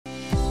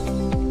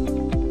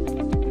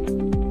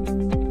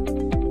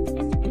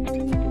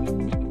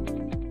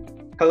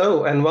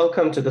Hello and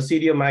welcome to the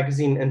CDO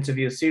Magazine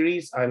interview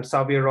series. I'm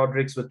Savio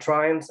Rodrigues with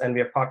Trianz, and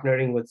we are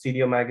partnering with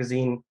CDO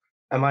Magazine,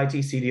 MIT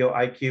CDO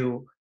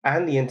IQ,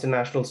 and the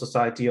International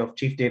Society of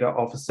Chief Data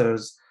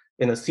Officers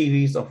in a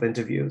series of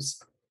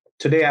interviews.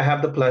 Today, I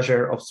have the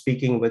pleasure of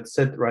speaking with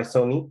Sid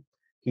Raisoni.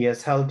 He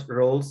has held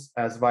roles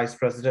as Vice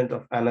President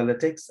of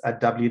Analytics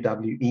at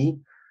WWE,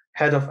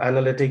 Head of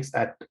Analytics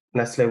at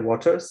Nestle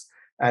Waters,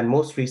 and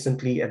most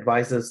recently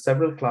advises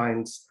several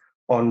clients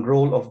on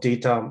role of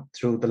data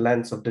through the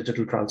lens of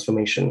digital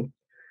transformation.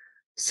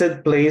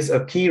 Sid plays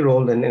a key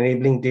role in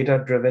enabling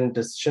data-driven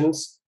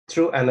decisions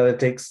through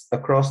analytics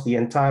across the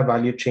entire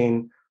value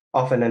chain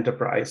of an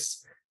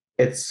enterprise.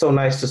 It's so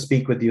nice to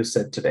speak with you,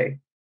 Sid, today.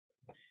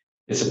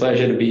 It's a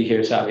pleasure to be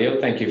here, Savio.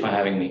 Thank you for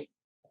having me.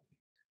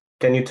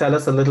 Can you tell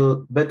us a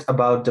little bit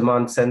about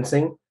demand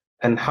sensing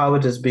and how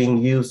it is being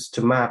used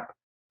to map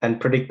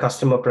and predict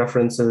customer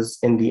preferences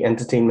in the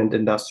entertainment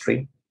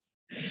industry?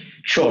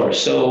 Sure.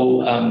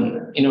 So,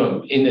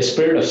 in the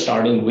spirit of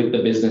starting with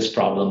the business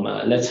problem,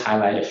 let's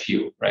highlight a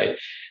few, right?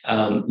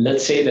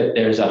 Let's say that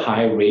there's a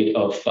high rate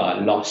of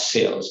lost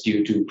sales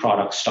due to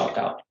product stock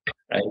out,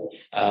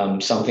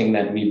 right? Something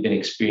that we've been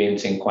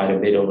experiencing quite a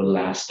bit over the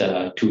last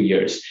 2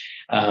 years.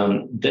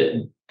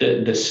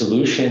 The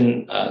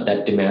solution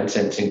that demand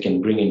sensing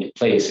can bring into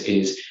place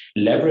is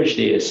leverage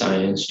data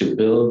science to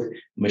build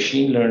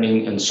machine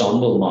learning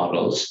ensemble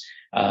models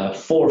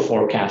for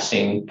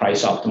forecasting,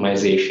 price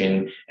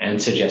optimization, and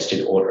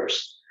suggested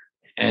orders.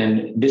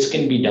 And this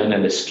can be done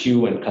at the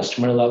SKU and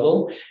customer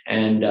level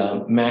and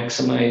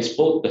maximize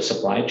both the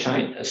supply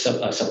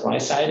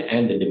side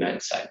and the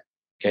demand side.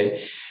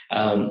 Okay.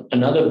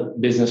 Another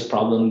business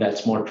problem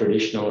that's more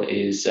traditional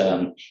is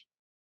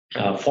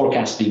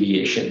forecast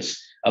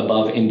deviations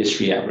above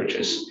industry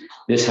averages.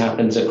 This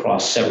happens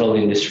across several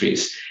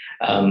industries.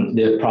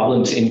 The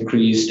problems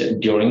increased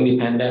during the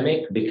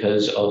pandemic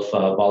because of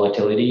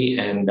volatility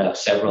and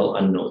several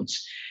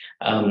unknowns.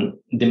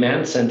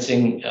 Demand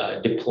sensing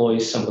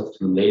deploys some of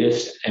the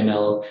latest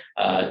ML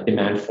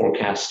demand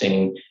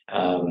forecasting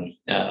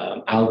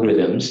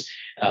algorithms,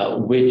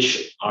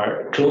 which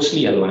are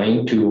closely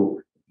aligned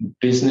to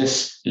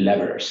business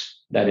levers.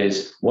 That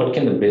is, what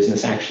can the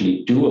business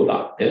actually do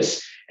about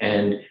this,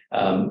 and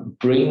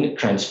bring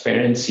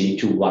transparency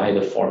to why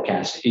the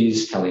forecast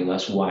is telling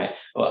us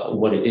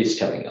what it is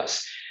telling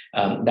us.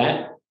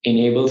 That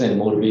enables and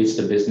motivates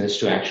the business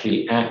to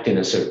actually act in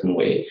a certain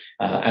way,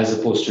 as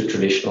opposed to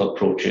traditional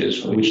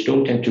approaches, which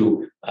don't tend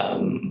to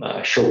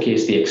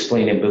showcase the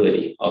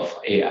explainability of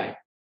AI.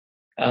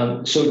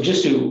 So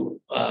just to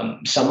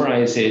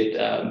summarize it,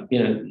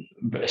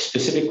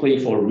 specifically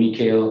for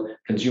retail,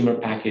 consumer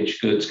packaged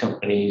goods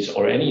companies,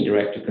 or any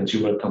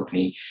direct-to-consumer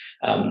company,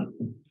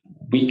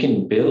 we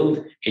can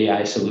build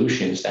AI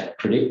solutions that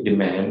predict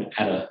demand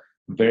at a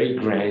very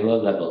granular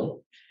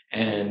level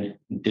and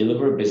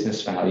deliver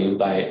business value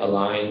by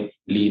allowing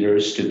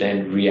leaders to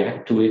then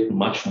react to it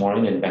much more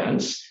in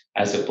advance,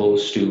 as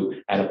opposed to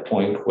at a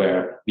point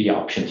where the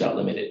options are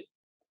limited.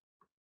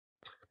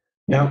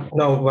 Yeah,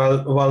 no,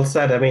 well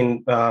said. I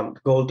mean, the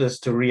goal is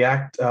to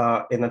react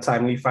in a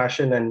timely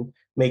fashion and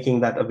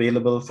making that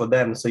available for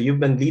them. So you've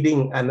been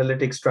leading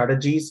analytic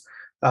strategies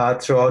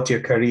throughout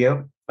your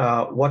career.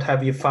 What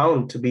have you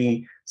found to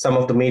be some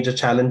of the major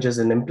challenges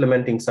in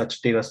implementing such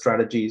data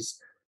strategies?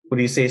 Would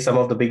you say some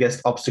of the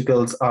biggest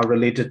obstacles are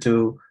related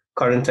to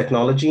current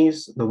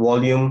technologies, the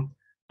volume,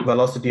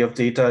 velocity of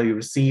data you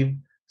receive,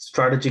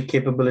 strategic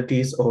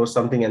capabilities, or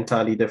something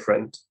entirely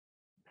different?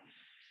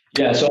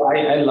 Yeah, so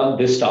I love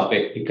this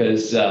topic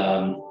because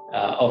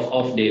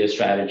of data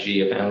strategy,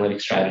 of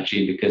analytic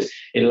strategy, because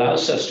it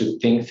allows us to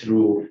think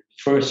through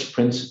first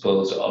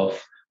principles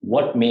of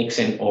what makes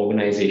an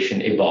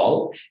organization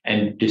evolve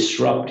and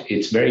disrupt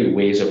its very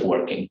ways of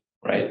working,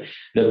 right?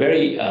 The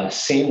very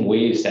same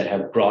ways that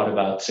have brought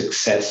about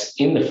success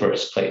in the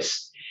first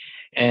place.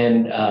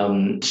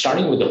 And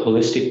starting with a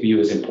holistic view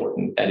is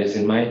important. That is,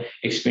 in my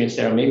experience,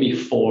 there are maybe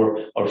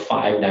 4 or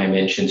 5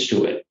 dimensions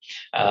to it.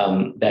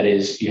 That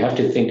is, you have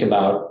to think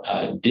about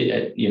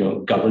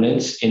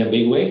governance in a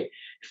big way. You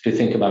have to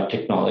think about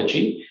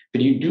technology,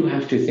 but you do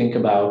have to think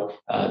about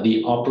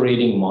the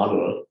operating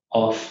model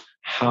of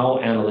how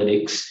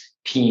analytics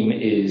team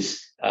is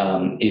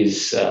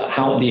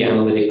how the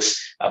analytics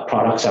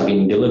products are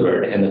being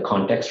delivered and the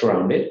context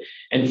around it.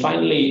 And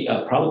finally,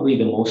 probably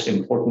the most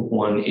important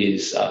one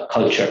is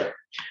culture.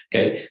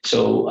 Okay,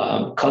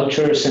 so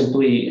culture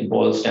simply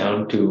boils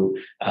down to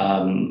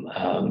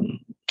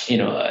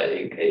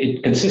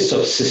it consists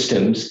of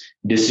systems,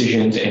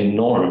 decisions, and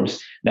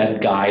norms that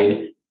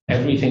guide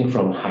everything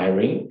from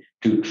hiring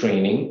to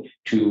training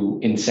to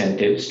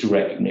incentives to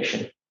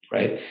recognition.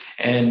 Right.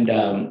 And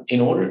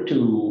in order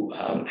to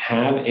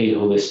have a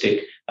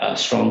holistic,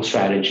 strong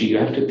strategy, you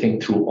have to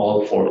think through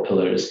all 4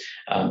 pillars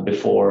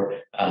before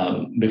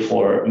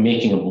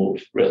making a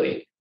move,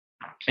 really.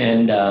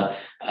 And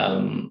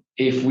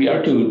if we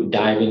are to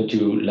dive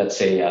into, let's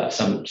say,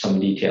 some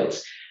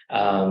details,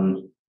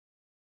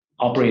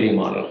 operating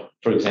model,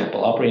 for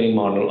example, operating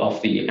model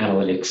of the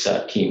analytics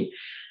team.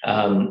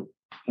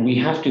 we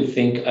have to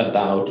think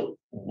about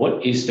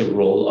what is the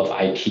role of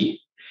IT.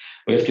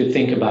 We have to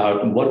think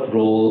about what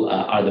role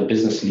are the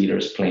business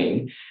leaders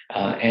playing,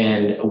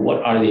 and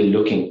what are they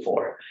looking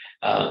for.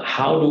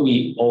 How do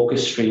we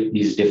orchestrate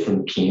these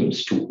different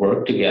teams to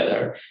work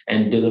together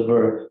and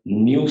deliver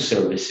new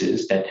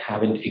services that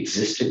haven't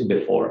existed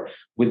before,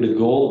 with the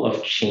goal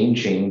of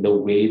changing the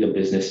way the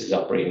business is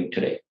operating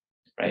today,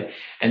 right?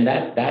 And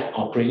that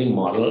operating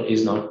model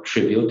is not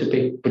trivial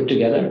to put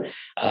together.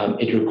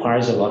 It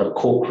requires a lot of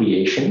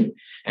co-creation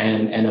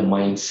and a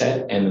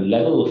mindset and a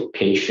level of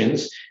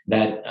patience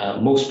that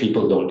most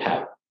people don't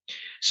have.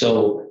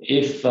 So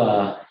if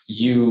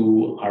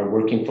you are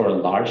working for a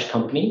large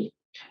company,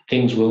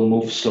 things will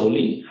move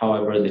slowly.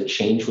 However, the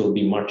change will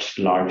be much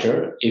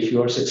larger if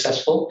you are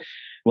successful.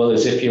 Well,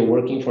 as if you're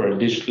working for a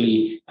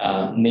digitally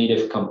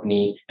native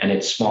company and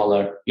it's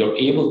smaller, you're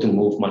able to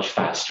move much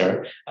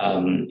faster,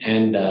 and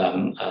in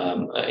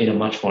a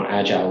much more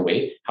agile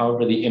way.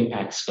 However, the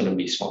impact is going to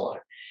be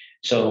smaller.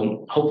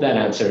 So hope that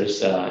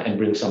answers and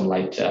brings some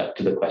light to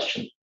the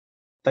question.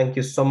 Thank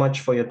you so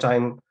much for your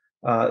time,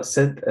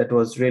 Sid. It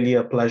was really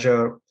a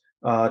pleasure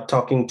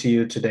talking to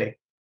you today.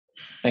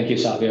 Thank you,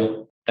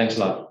 Savio. Thanks a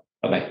lot.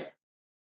 Bye-bye.